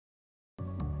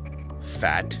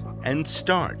fat and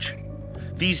starch.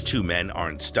 These two men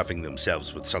aren't stuffing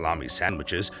themselves with salami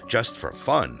sandwiches just for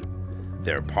fun.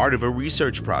 They're part of a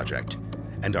research project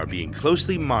and are being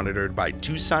closely monitored by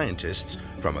two scientists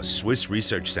from a Swiss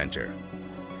research center.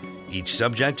 Each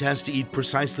subject has to eat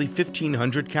precisely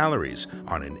 1,500 calories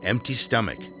on an empty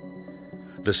stomach.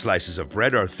 The slices of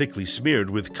bread are thickly smeared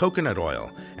with coconut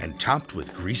oil and topped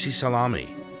with greasy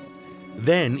salami.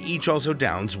 Then each also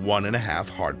downs 1.5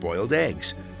 hard-boiled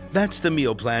eggs. That's the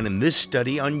meal plan in this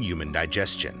study on human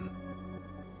digestion.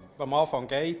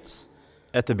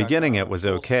 At the beginning it was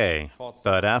okay,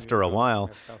 but after a while,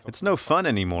 it's no fun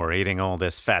anymore eating all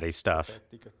this fatty stuff.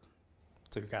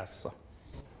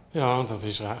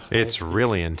 It's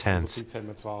really intense.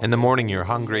 In the morning you're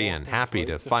hungry and happy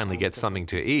to finally get something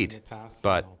to eat,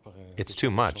 but it's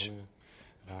too much.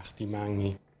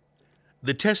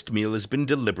 The test meal has been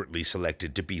deliberately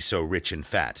selected to be so rich in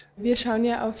fat.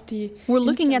 We're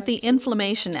looking at the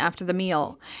inflammation after the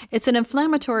meal. It's an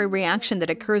inflammatory reaction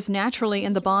that occurs naturally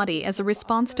in the body as a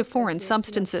response to foreign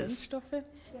substances.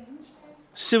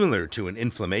 Similar to an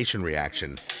inflammation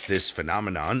reaction, this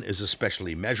phenomenon is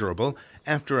especially measurable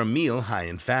after a meal high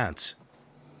in fats.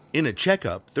 In a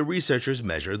checkup, the researchers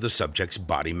measure the subject's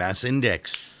body mass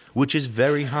index, which is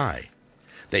very high.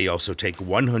 They also take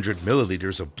 100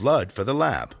 milliliters of blood for the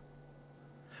lab.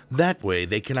 That way,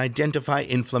 they can identify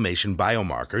inflammation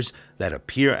biomarkers that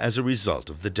appear as a result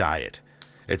of the diet.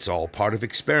 It's all part of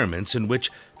experiments in which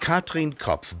Katrin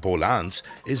Kopf-Bolans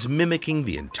is mimicking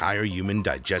the entire human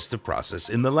digestive process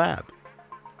in the lab.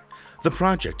 The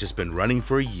project has been running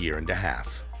for 1.5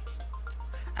 years.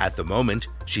 At the moment,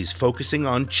 she's focusing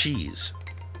on cheese.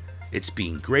 It's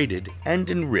being grated and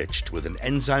enriched with an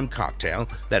enzyme cocktail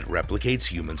that replicates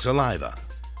human saliva.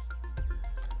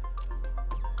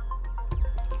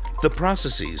 The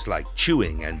processes like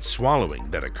chewing and swallowing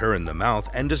that occur in the mouth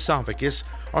and esophagus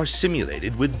are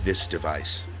simulated with this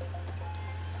device.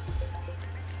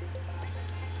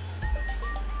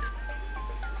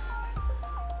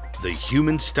 The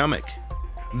human stomach.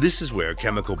 This is where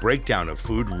chemical breakdown of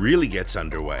food really gets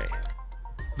underway.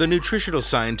 The nutritional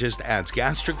scientist adds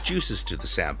gastric juices to the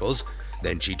samples,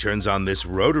 then she turns on this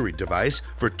rotary device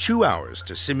for 2 hours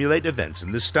to simulate events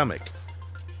in the stomach.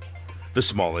 The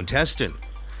small intestine.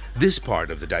 This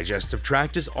part of the digestive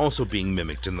tract is also being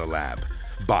mimicked in the lab.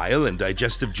 Bile and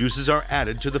digestive juices are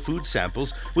added to the food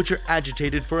samples, which are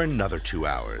agitated for another 2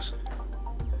 hours.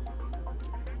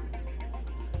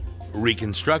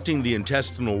 Reconstructing the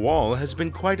intestinal wall has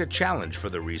been quite a challenge for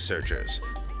the researchers.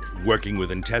 Working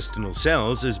with intestinal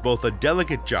cells is both a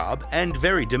delicate job and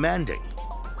very demanding.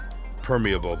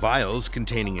 Permeable vials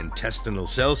containing intestinal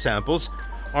cell samples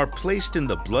are placed in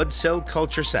the blood cell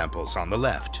culture samples on the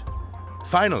left.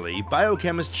 Finally,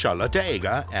 biochemist Charlotte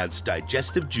Eger adds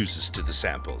digestive juices to the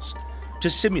samples to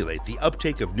simulate the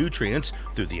uptake of nutrients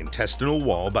through the intestinal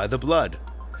wall by the blood.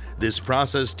 This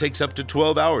process takes up to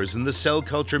 12 hours in the cell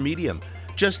culture medium,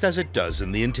 just as it does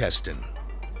in the intestine.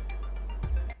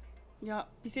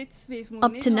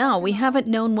 Up to now, we haven't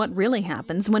known what really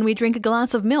happens when we drink a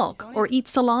glass of milk or eat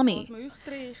salami.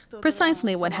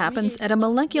 Precisely what happens at a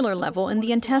molecular level in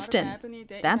the intestine.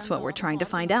 That's what we're trying to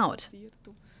find out.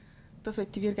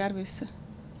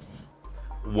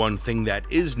 One thing that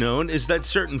is known is that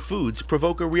certain foods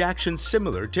provoke a reaction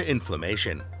similar to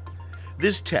inflammation.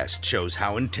 This test shows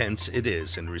how intense it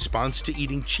is in response to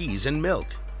eating cheese and milk.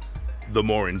 The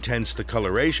more intense the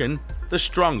coloration, the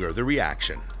stronger the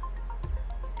reaction.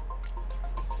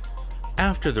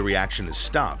 After the reaction is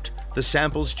stopped, the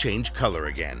samples change color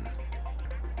again.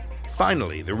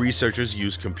 Finally, the researchers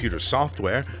use computer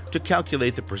software to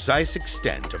calculate the precise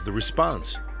extent of the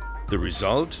response. The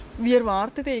result?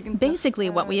 Basically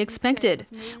what we expected.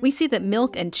 We see that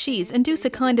milk and cheese induce a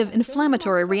kind of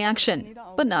inflammatory reaction,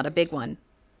 but not a big one.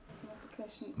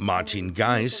 Martin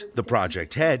Geis, the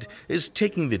project head, is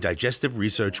taking the digestive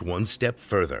research one step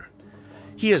further.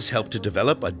 He has helped to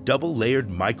develop a double-layered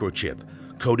microchip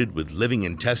coated with living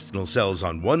intestinal cells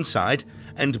on one side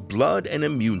and blood and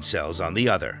immune cells on the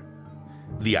other.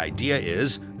 The idea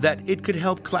is that it could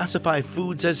help classify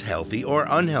foods as healthy or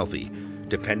unhealthy,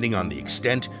 depending on the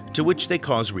extent to which they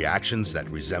cause reactions that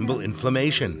resemble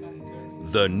inflammation.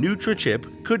 The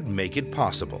Nutrichip could make it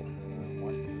possible.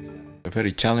 A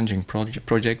very challenging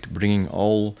project, bringing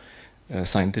all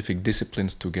scientific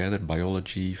disciplines together: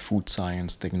 biology, food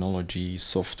science, technology,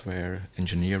 software,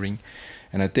 engineering.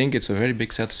 And I think it's a very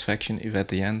big satisfaction if at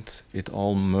the end it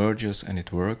all merges and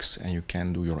it works and you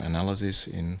can do your analysis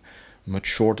in much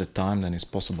shorter time than is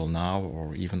possible now,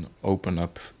 or even open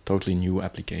up totally new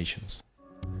applications.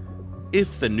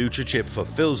 If the Nutrichip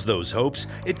fulfills those hopes,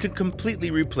 it could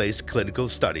completely replace clinical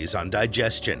studies on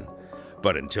digestion.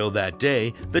 But until that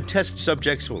day, the test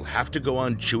subjects will have to go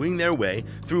on chewing their way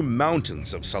through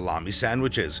mountains of salami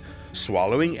sandwiches,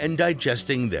 swallowing and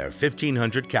digesting their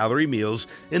 1,500-calorie meals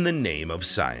in the name of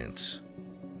science.